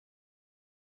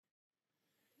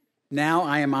Now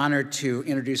I am honored to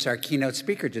introduce our keynote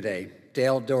speaker today,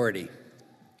 Dale Doherty.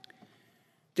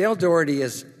 Dale Doherty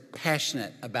is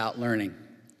passionate about learning.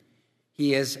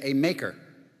 He is a maker.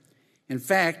 In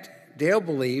fact, Dale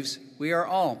believes we are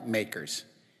all makers,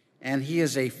 and he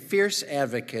is a fierce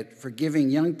advocate for giving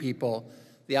young people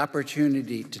the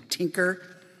opportunity to tinker,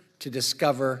 to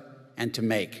discover, and to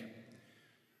make.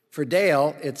 For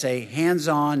Dale, it's a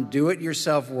hands-on,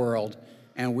 do-it-yourself world,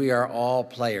 and we are all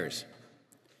players.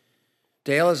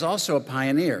 Dale is also a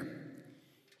pioneer.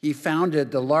 He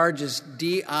founded the largest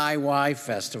DIY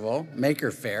festival, Maker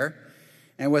Faire,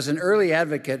 and was an early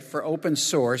advocate for open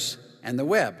source and the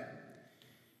web.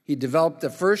 He developed the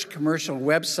first commercial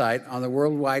website on the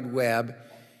World Wide Web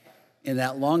in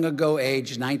that long ago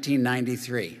age,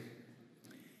 1993.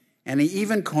 And he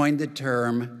even coined the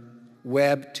term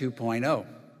Web 2.0.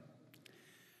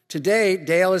 Today,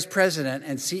 Dale is president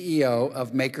and CEO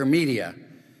of Maker Media,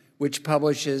 which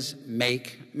publishes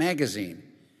Make magazine.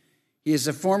 He is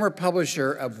a former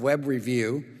publisher of Web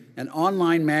Review, an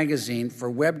online magazine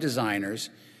for web designers,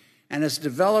 and has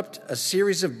developed a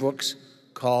series of books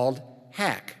called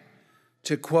Hack,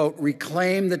 to, quote,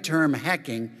 reclaim the term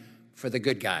hacking for the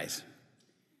good guys.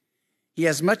 He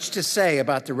has much to say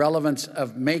about the relevance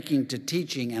of making to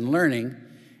teaching and learning,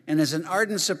 and is an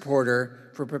ardent supporter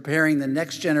for preparing the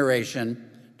next generation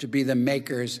to be the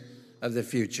makers of the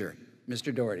future.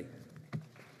 Mr. Doherty.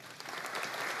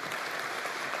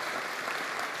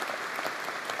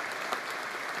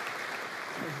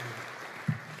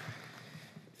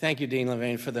 Thank you, Dean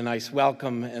Levine, for the nice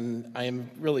welcome, and I am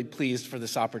really pleased for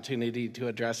this opportunity to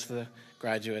address the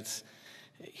graduates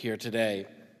here today.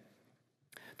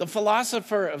 The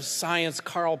philosopher of science,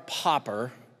 Karl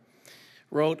Popper,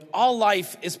 wrote, "All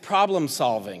life is problem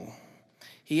solving."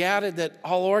 He added that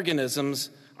all organisms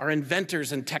are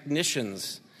inventors and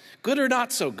technicians, good or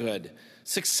not so good,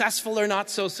 successful or not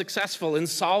so successful in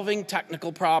solving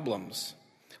technical problems.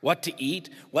 What to eat,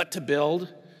 what to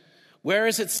build, where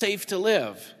is it safe to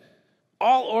live?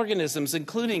 All organisms,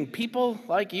 including people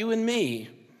like you and me,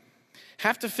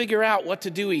 have to figure out what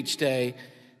to do each day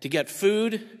to get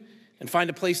food and find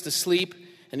a place to sleep,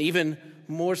 and even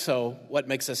more so, what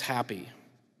makes us happy.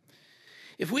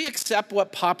 If we accept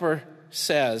what Popper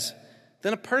says,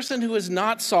 then a person who is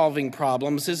not solving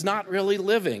problems is not really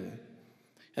living.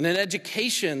 And an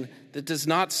education that does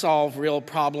not solve real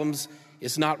problems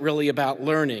is not really about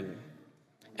learning.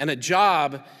 And a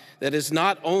job that is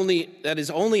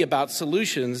only about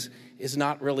solutions is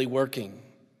not really working.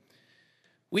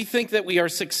 We think that we are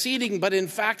succeeding, but in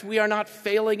fact we are not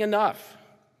failing enough.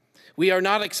 We are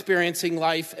not experiencing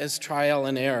life as trial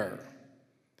and error.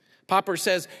 Popper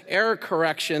says error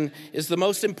correction is the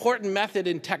most important method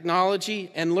in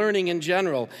technology and learning in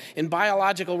general. In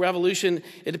biological revolution,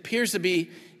 it appears to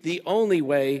be the only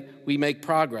way we make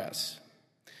progress.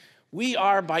 We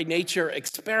are by nature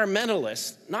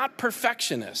experimentalists, not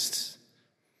perfectionists.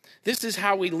 This is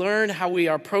how we learn, how we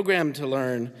are programmed to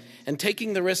learn, and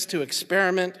taking the risk to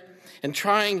experiment and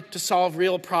trying to solve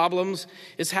real problems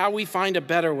is how we find a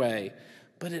better way,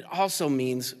 but it also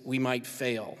means we might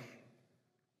fail.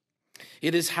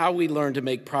 It is how we learn to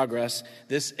make progress,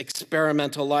 this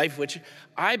experimental life, which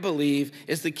I believe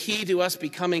is the key to us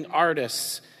becoming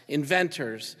artists,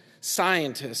 inventors,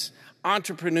 scientists,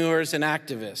 entrepreneurs, and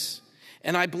activists.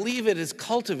 And I believe it is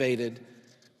cultivated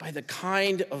by the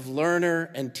kind of learner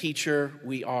and teacher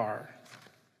we are.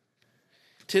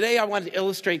 Today, I want to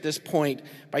illustrate this point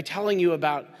by telling you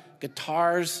about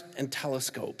guitars and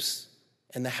telescopes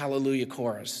and the Hallelujah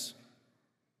Chorus.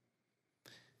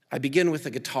 I begin with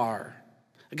the guitar.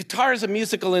 A guitar is a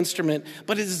musical instrument,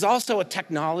 but it is also a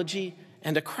technology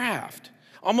and a craft.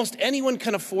 Almost anyone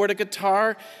can afford a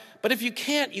guitar, but if you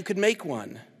can't, you could make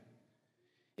one.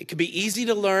 It can be easy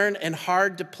to learn and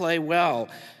hard to play well.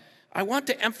 I want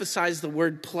to emphasize the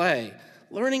word play.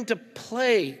 Learning to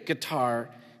play guitar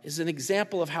is an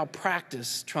example of how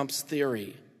practice trumps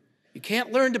theory. You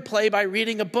can't learn to play by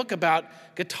reading a book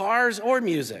about guitars or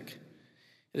music.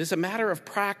 It is a matter of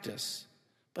practice,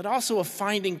 but also of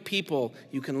finding people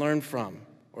you can learn from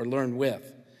or learn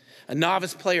with. A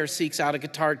novice player seeks out a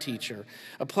guitar teacher.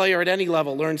 A player at any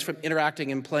level learns from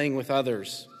interacting and playing with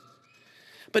others.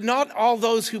 But not all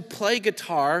those who play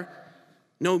guitar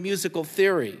know musical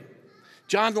theory.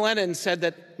 John Lennon said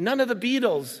that none of the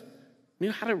Beatles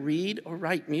knew how to read or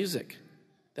write music.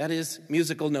 That is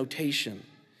musical notation.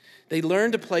 They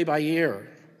learned to play by ear.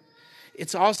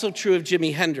 It's also true of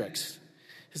Jimi Hendrix.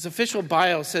 His official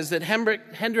bio says that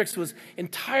Hendrix was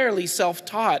entirely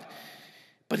self-taught,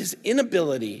 but his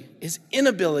inability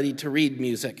to read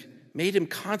music made him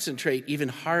concentrate even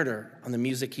harder on the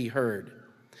music he heard.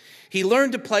 He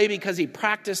learned to play because he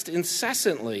practiced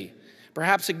incessantly,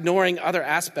 perhaps ignoring other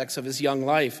aspects of his young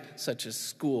life, such as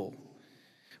school.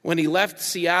 When he left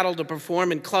Seattle to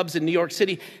perform in clubs in New York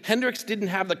City, Hendrix didn't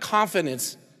have the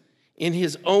confidence in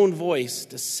his own voice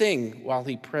to sing while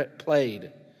he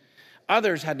played.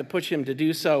 Others had to push him to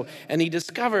do so, and he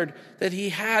discovered that he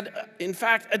had, in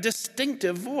fact, a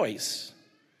distinctive voice.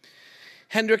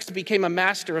 Hendrix became a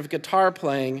master of guitar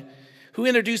playing who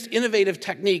introduced innovative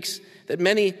techniques that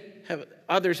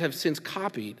others have since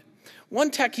copied.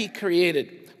 One tech he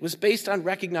created was based on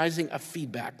recognizing a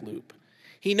feedback loop.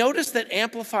 He noticed that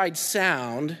amplified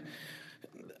sound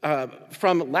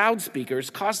from loudspeakers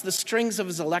caused the strings of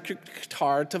his electric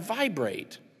guitar to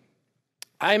vibrate.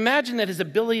 I imagine that his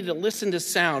ability to listen to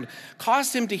sound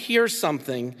caused him to hear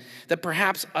something that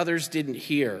perhaps others didn't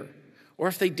hear. Or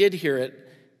if they did hear it,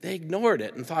 they ignored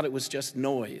it and thought it was just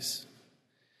noise.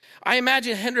 I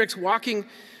imagine Hendrix walking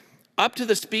up to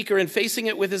the speaker and facing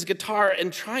it with his guitar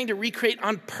and trying to recreate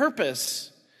on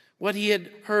purpose what he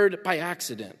had heard by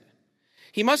accident.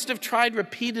 He must have tried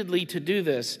repeatedly to do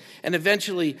this and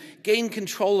eventually gained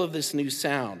control of this new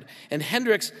sound. And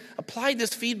Hendrix applied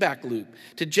this feedback loop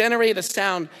to generate a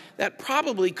sound that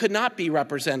probably could not be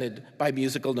represented by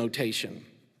musical notation.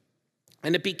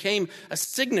 And it became a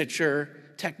signature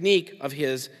technique of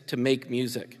his to make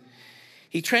music.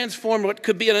 He transformed what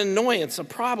could be an annoyance, a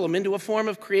problem, into a form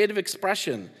of creative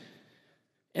expression.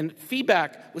 And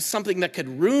feedback was something that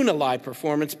could ruin a live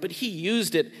performance, but he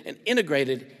used it and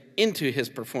integrated it into his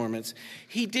performance.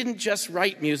 He didn't just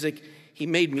write music, he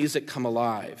made music come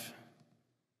alive.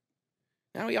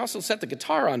 Now he also set the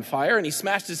guitar on fire and he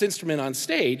smashed his instrument on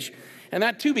stage, and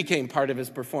that too became part of his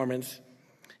performance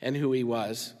and who he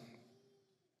was.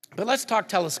 But let's talk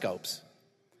telescopes.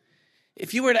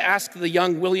 If you were to ask the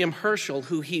young William Herschel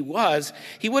who he was,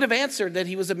 he would have answered that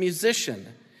he was a musician.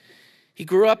 He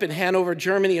grew up in Hanover,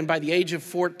 Germany, and by the age of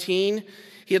 14,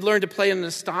 he had learned to play an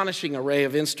astonishing array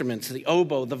of instruments: the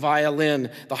oboe, the violin,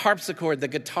 the harpsichord, the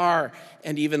guitar,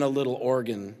 and even a little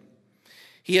organ.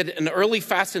 He had an early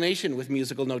fascination with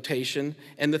musical notation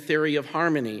and the theory of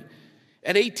harmony.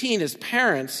 At 18, his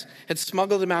parents had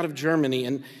smuggled him out of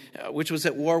Germany, which was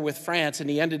at war with France, and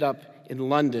he ended up in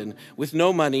London with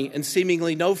no money and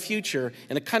seemingly no future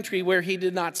in a country where he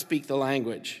did not speak the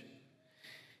language.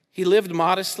 He lived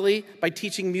modestly by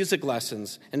teaching music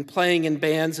lessons and playing in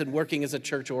bands and working as a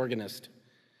church organist.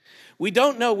 We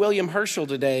don't know William Herschel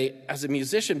today as a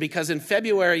musician because in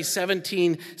February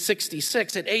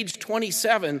 1766, at age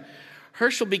 27,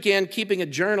 Herschel began keeping a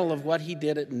journal of what he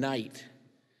did at night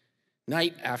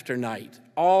after night,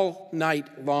 all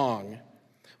night long.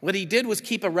 What he did was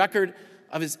keep a record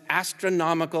of his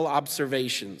astronomical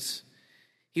observations.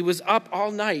 He was up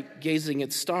all night gazing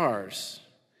at stars.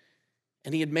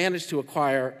 And he had managed to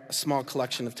acquire a small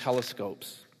collection of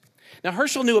telescopes. Now,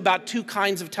 Herschel knew about two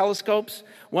kinds of telescopes.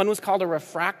 One was called a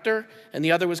refractor, and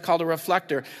the other was called a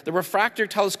reflector. The refractor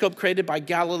telescope created by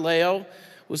Galileo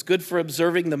was good for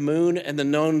observing the moon and the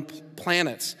known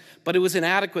planets, but it was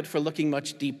inadequate for looking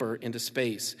much deeper into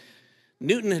space.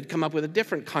 Newton had come up with a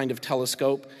different kind of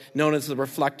telescope, known as the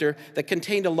reflector, that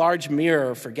contained a large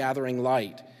mirror for gathering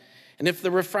light. And if the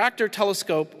refractor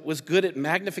telescope was good at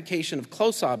magnification of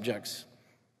close objects,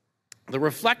 the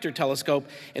reflector telescope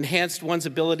enhanced one's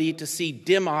ability to see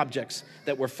dim objects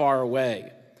that were far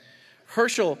away.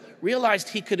 Herschel realized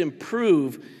he could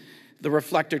improve the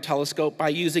reflector telescope by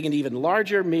using an even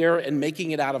larger mirror and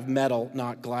making it out of metal,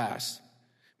 not glass.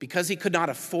 Because he could not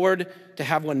afford to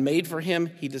have one made for him,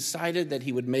 he decided that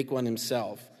he would make one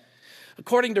himself.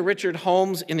 According to Richard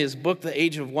Holmes in his book, The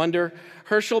Age of Wonder,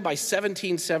 Herschel, by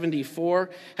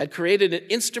 1774, had created an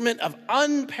instrument of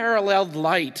unparalleled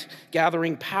light,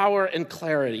 gathering power and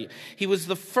clarity. He was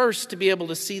the first to be able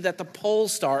to see that the pole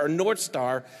star, or North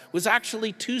Star, was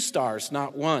actually two stars,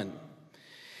 not one.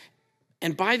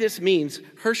 And by this means,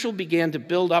 Herschel began to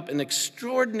build up an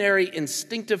extraordinary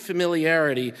instinctive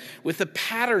familiarity with the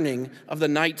patterning of the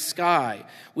night sky,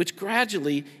 which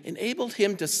gradually enabled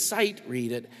him to sight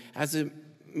read it as a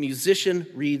musician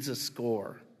reads a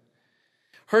score.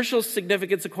 Herschel's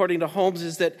significance, according to Holmes,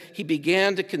 is that he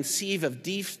began to conceive of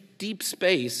deep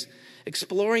space,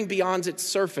 exploring beyond its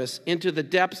surface into the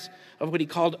depths of what he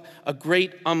called a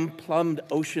great unplumbed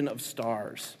ocean of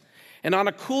stars. And on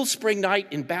a cool spring night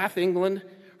in Bath, England,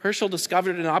 Herschel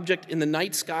discovered an object in the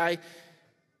night sky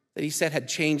that he said had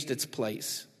changed its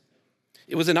place.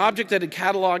 It was an object that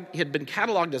had been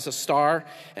cataloged as a star,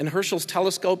 and Herschel's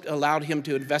telescope allowed him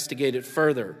to investigate it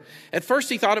further. At first,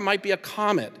 he thought it might be a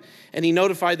comet, and he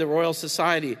notified the Royal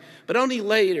Society. But only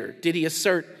later did he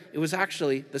assert it was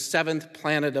actually the seventh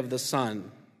planet of the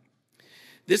sun.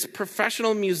 This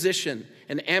professional musician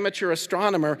and amateur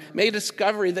astronomer made a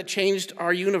discovery that changed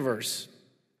our universe,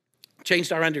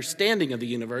 changed our understanding of the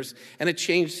universe, and it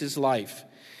changed his life.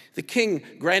 The king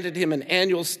granted him an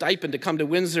annual stipend to come to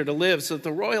Windsor to live so that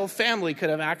the royal family could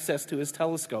have access to his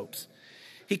telescopes.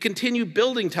 He continued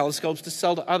building telescopes to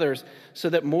sell to others so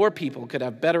that more people could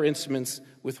have better instruments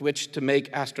with which to make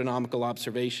astronomical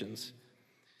observations.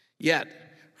 Yet,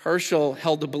 Herschel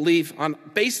held the belief,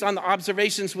 based on the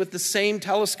observations with the same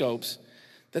telescopes,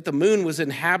 that the moon was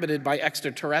inhabited by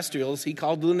extraterrestrials he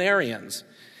called lunarians.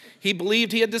 He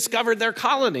believed he had discovered their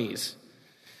colonies.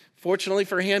 Fortunately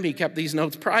for him, he kept these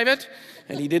notes private,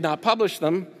 and he did not publish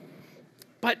them,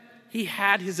 but he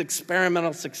had his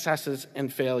experimental successes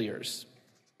and failures.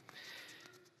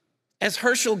 As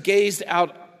Herschel gazed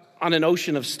out on an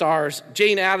ocean of stars,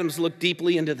 Jane Addams looked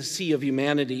deeply into the sea of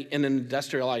humanity in an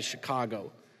industrialized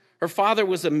Chicago. Her father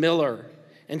was a miller,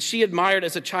 and she admired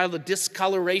as a child the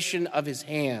discoloration of his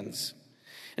hands.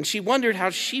 And she wondered how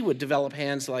she would develop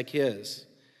hands like his.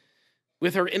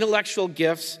 With her intellectual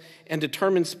gifts and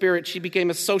determined spirit, she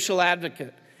became a social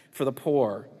advocate for the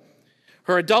poor.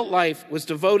 Her adult life was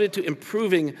devoted to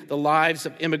improving the lives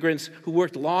of immigrants who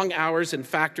worked long hours in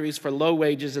factories for low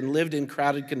wages and lived in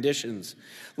crowded conditions.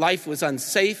 Life was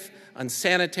unsafe,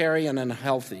 unsanitary, and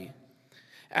unhealthy.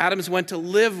 Addams went to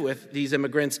live with these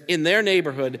immigrants in their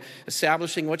neighborhood,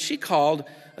 establishing what she called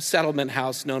a settlement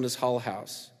house known as Hull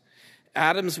House.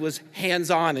 Addams was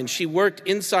hands-on, and she worked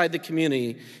inside the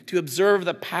community to observe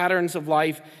the patterns of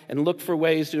life and look for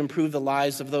ways to improve the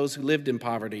lives of those who lived in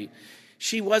poverty.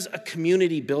 She was a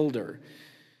community builder.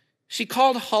 She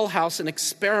called Hull House an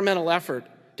experimental effort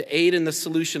to aid in the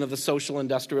solution of the social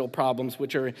industrial problems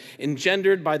which are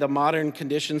engendered by the modern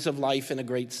conditions of life in a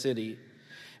great city.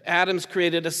 Addams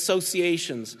created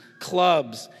associations,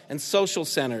 clubs, and social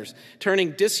centers,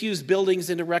 turning disused buildings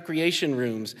into recreation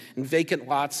rooms and vacant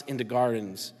lots into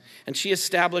gardens. And she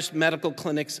established medical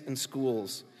clinics and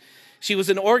schools. She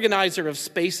was an organizer of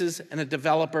spaces and a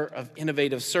developer of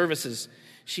innovative services.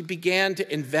 She began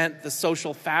to invent the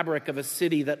social fabric of a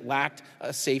city that lacked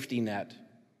a safety net.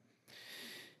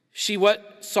 She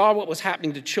saw what was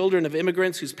happening to children of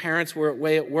immigrants whose parents were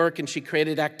away at work, and she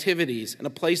created activities and a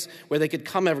place where they could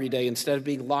come every day instead of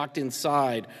being locked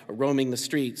inside or roaming the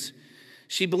streets.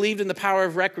 She believed in the power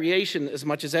of recreation as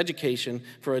much as education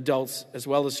for adults as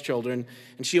well as children,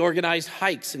 and she organized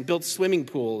hikes and built swimming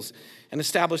pools and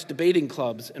established debating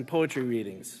clubs and poetry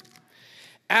readings.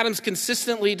 Addams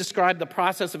consistently described the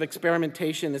process of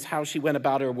experimentation as how she went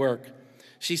about her work.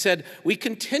 She said, "We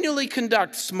continually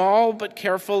conduct small but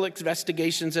careful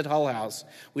investigations at Hull House,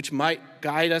 which might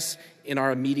guide us in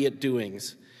our immediate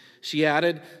doings." She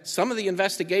added, "Some of the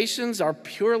investigations are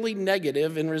purely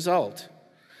negative in result."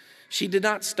 She did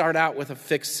not start out with a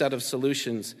fixed set of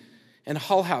solutions, and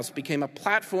Hull House became a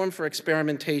platform for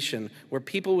experimentation where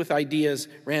people with ideas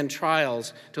ran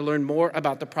trials to learn more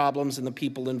about the problems and the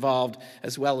people involved,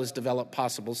 as well as develop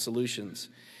possible solutions.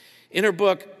 In her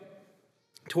book,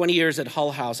 20 Years at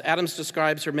Hull House, Addams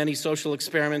describes her many social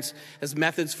experiments as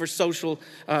methods for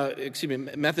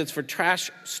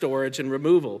trash storage and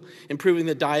removal, improving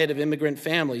the diet of immigrant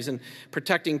families, and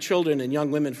protecting children and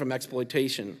young women from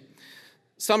exploitation.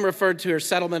 Some referred to her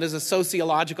settlement as a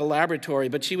sociological laboratory,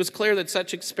 but she was clear that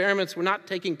such experiments were not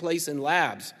taking place in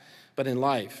labs, but in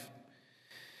life.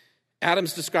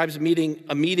 Addams describes a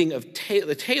meeting of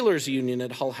the tailors' union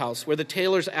at Hull House, where the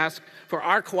tailors asked for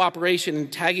our cooperation in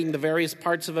tagging the various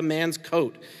parts of a man's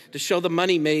coat to show the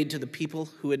money made to the people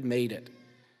who had made it.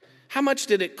 How much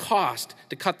did it cost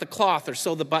to cut the cloth or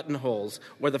sew the buttonholes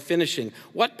or the finishing?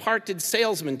 What part did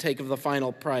salesmen take of the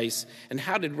final price? And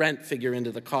how did rent figure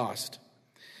into the cost?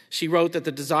 She wrote that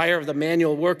the desire of the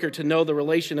manual worker to know the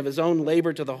relation of his own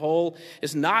labor to the whole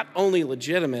is not only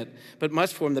legitimate, but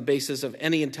must form the basis of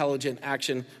any intelligent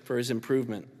action for his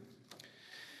improvement.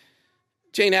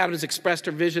 Jane Addams expressed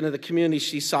her vision of the community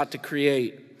she sought to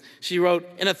create. She wrote,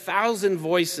 "In 1,000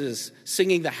 voices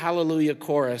singing the Hallelujah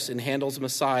chorus in Handel's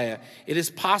Messiah, it is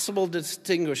possible to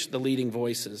distinguish the leading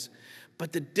voices,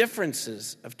 but the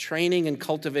differences of training and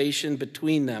cultivation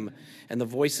between them and the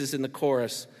voices in the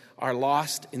chorus are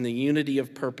lost in the unity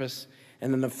of purpose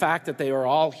and in the fact that they are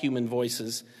all human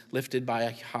voices lifted by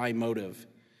a high motive."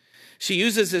 She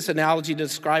uses this analogy to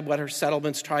describe what her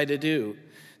settlements try to do.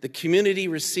 The community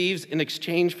receives in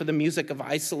exchange for the music of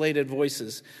isolated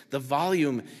voices, the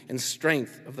volume and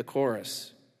strength of the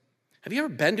chorus. Have you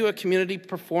ever been to a community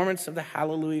performance of the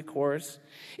Hallelujah Chorus?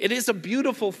 It is a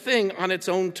beautiful thing on its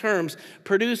own terms,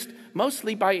 produced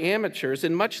mostly by amateurs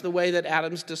in much the way that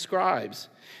Adams describes.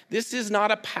 This is not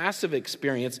a passive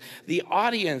experience. The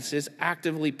audience is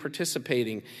actively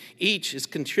participating. Each is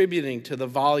contributing to the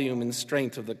volume and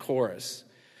strength of the chorus.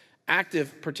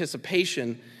 Active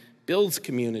participation builds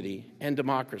community and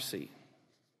democracy.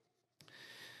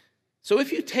 So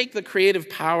if you take the creative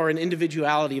power and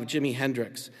individuality of Jimi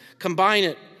Hendrix, combine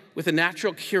it with a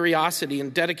natural curiosity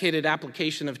and dedicated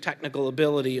application of technical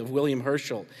ability of William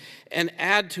Herschel, and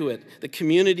add to it the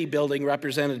community building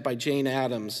represented by Jane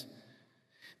Addams,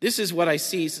 this is what I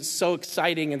see is so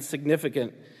exciting and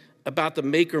significant about the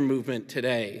Maker movement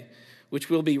today,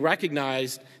 which will be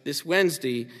recognized this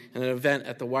Wednesday in an event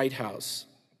at the White House.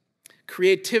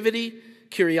 Creativity,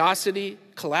 curiosity,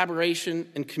 collaboration,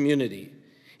 and community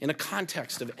in a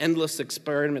context of endless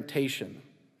experimentation.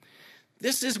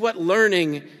 This is what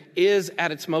learning is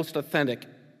at its most authentic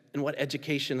and what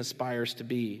education aspires to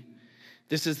be.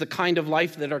 This is the kind of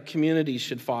life that our communities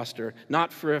should foster,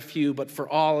 not for a few, but for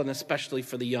all, and especially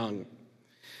for the young.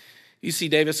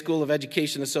 UC Davis School of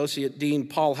Education Associate Dean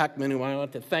Paul Heckman, who I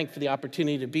want to thank for the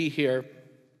opportunity to be here,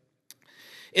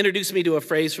 introduced me to a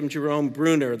phrase from Jerome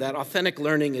Bruner, that authentic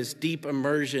learning is deep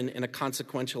immersion in a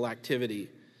consequential activity.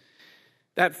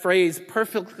 That phrase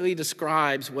perfectly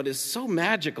describes what is so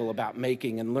magical about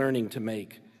making and learning to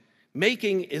make.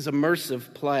 Making is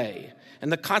immersive play,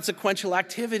 and the consequential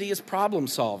activity is problem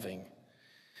solving.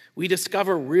 We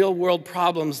discover real-world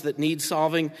problems that need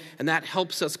solving, and that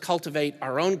helps us cultivate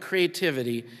our own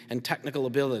creativity and technical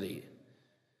ability.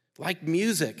 Like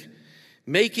music,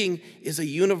 making is a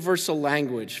universal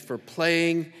language for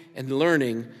playing and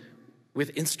learning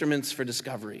with instruments for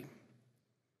discovery.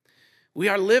 We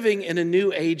are living in a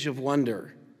new age of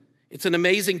wonder. It's an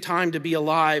amazing time to be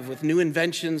alive with new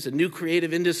inventions and new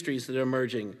creative industries that are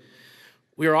emerging.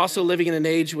 We are also living in an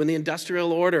age when the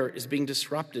industrial order is being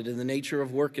disrupted and the nature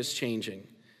of work is changing.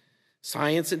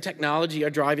 Science and technology are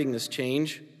driving this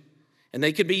change, and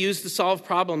they can be used to solve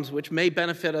problems which may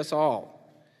benefit us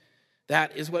all.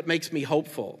 That is what makes me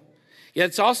hopeful. Yet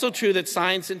it's also true that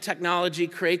science and technology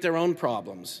create their own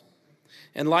problems,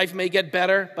 and life may get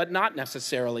better, but not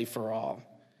necessarily for all.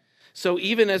 So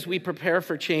even as we prepare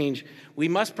for change, we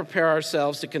must prepare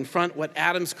ourselves to confront what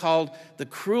Adams called the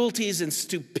cruelties and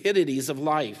stupidities of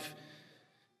life,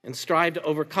 and strive to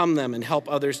overcome them and help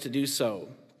others to do so.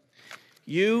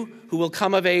 You who will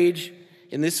come of age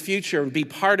in this future and be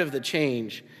part of the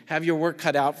change, have your work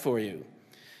cut out for you.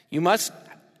 You must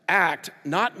act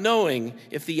not knowing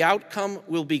if the outcome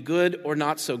will be good or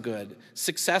not so good,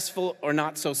 successful or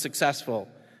not so successful,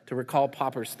 to recall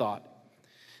Popper's thought.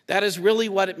 That is really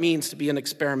what it means to be an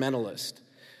experimentalist.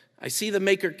 I see the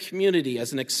maker community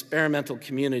as an experimental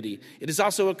community. It is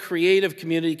also a creative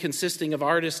community consisting of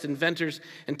artists, inventors,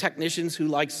 and technicians who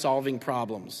like solving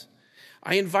problems.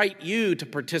 I invite you to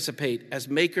participate as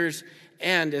makers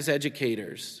and as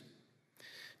educators.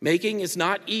 Making is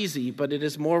not easy, but it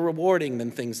is more rewarding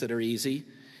than things that are easy.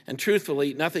 And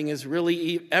truthfully, nothing is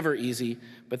really ever easy,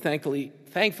 but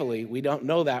thankfully, we don't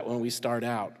know that when we start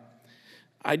out.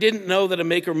 I didn't know that a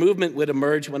maker movement would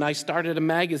emerge when I started a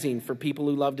magazine for people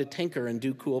who love to tinker and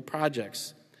do cool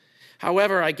projects.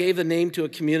 However, I gave the name to a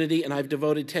community, and I've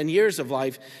devoted 10 years of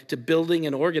life to building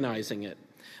and organizing it.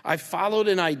 I followed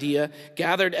an idea,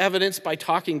 gathered evidence by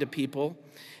talking to people,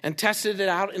 and tested it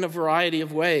out in a variety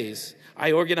of ways.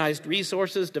 I organized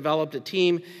resources, developed a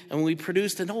team, and we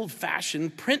produced an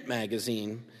old-fashioned print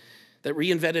magazine that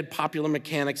reinvented popular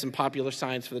mechanics and popular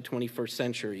science for the 21st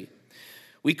century.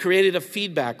 We created a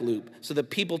feedback loop so that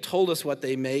people told us what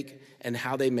they make and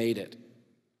how they made it.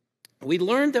 We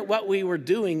learned that what we were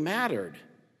doing mattered,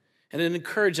 and it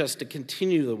encouraged us to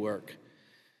continue the work.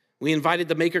 We invited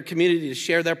the maker community to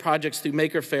share their projects through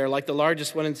Maker Faire, like the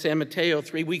largest one in San Mateo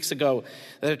 3 weeks ago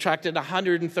that attracted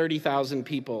 130,000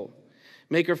 people.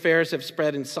 Maker Fairs have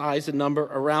spread in size and number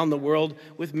around the world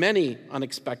with many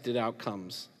unexpected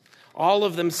outcomes. All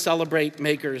of them celebrate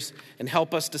makers and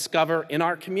help us discover in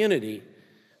our community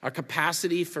our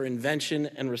capacity for invention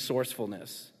and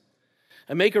resourcefulness.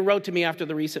 A maker wrote to me after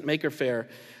the recent Maker Faire,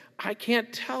 "I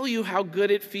can't tell you how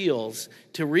good it feels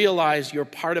to realize you're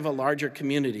part of a larger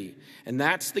community, and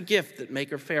that's the gift that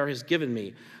Maker Faire has given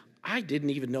me. I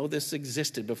didn't even know this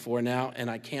existed before now, and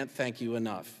I can't thank you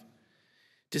enough."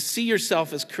 To see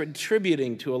yourself as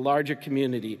contributing to a larger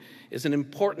community is an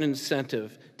important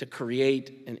incentive to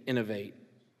create and innovate.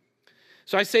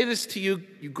 So I say this to you,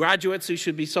 you graduates who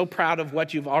should be so proud of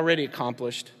what you've already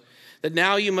accomplished, that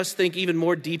now you must think even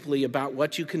more deeply about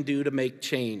what you can do to make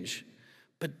change.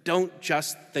 But don't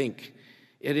just think.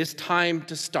 It is time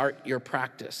to start your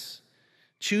practice.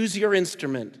 Choose your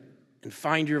instrument and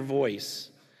find your voice.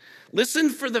 Listen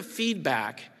for the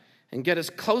feedback and get as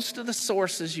close to the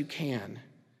source as you can.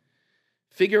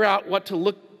 Figure out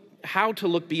how to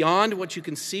look beyond what you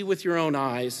can see with your own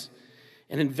eyes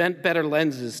and invent better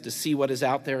lenses to see what is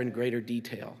out there in greater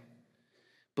detail.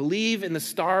 Believe in the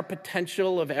star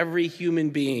potential of every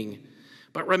human being,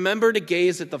 but remember to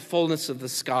gaze at the fullness of the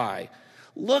sky.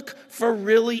 Look for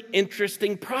really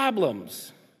interesting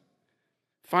problems.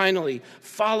 Finally,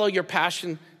 follow your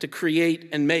passion to create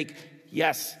and make.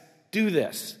 Yes, do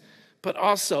this. But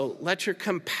also, let your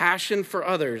compassion for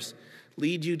others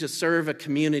lead you to serve a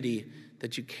community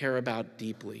that you care about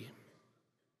deeply.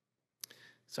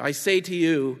 So I say to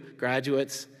you,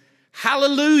 graduates,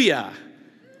 hallelujah.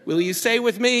 Will you say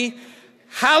with me,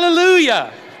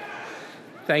 hallelujah?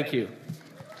 Thank you.